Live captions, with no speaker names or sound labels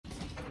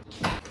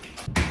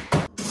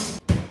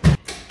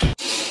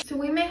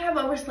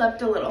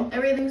overslept a little.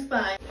 Everything's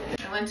fine.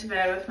 I went to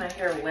bed with my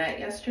hair wet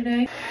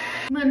yesterday.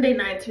 Monday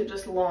nights are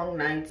just long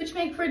nights, which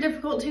make for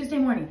difficult Tuesday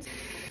mornings.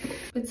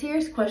 But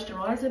serious question,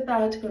 why is it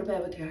bad to go to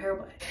bed with your hair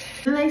wet?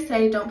 Then they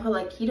say don't put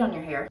like heat on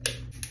your hair.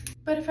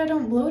 But if I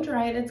don't blow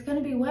dry it, it's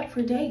gonna be wet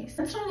for days.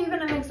 That's not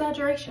even an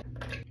exaggeration.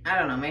 I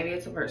don't know, maybe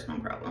it's a personal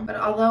problem. But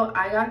although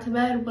I got to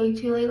bed way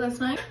too late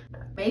last night,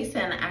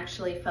 Mason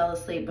actually fell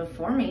asleep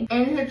before me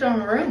in his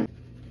own room.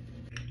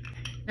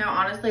 Now,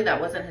 honestly,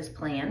 that wasn't his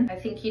plan. I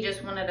think he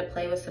just wanted to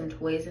play with some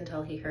toys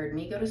until he heard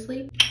me go to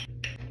sleep.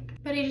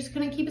 But he just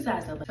couldn't keep his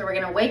eyes open. So we're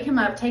gonna wake him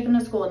up, take him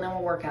to school, and then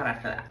we'll work out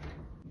after that.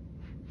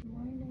 Good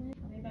morning.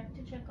 I'll be back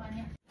to check on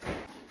you.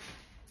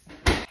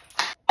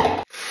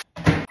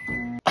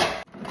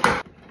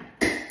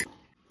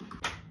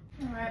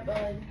 All right,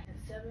 bud.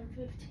 It's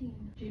 7:15.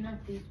 Do you know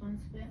if these ones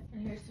fit?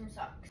 And here's some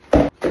socks.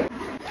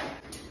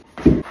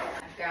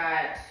 I've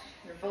got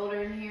your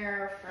folder in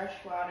here, fresh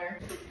water.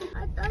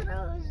 I thought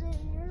I was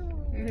in your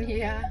room.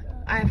 Yeah,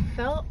 I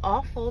felt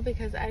awful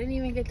because I didn't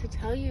even get to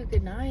tell you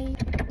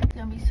goodnight. It's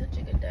gonna be such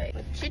a good day.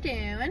 What you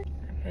doing?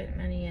 I put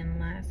money in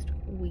last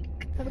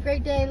week. Have a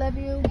great day, love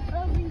you.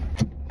 Love you.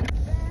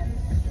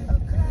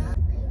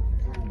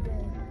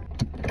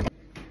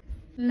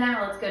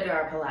 Now let's go to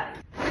our Pilates.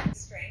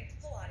 Strength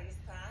Pilates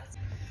class.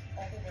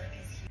 All the work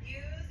is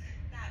here. Use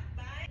that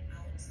butt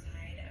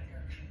outside of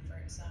your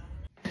comfort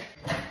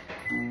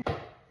zone.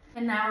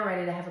 And now we're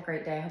ready to have a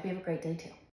great day. I hope you have a great day too.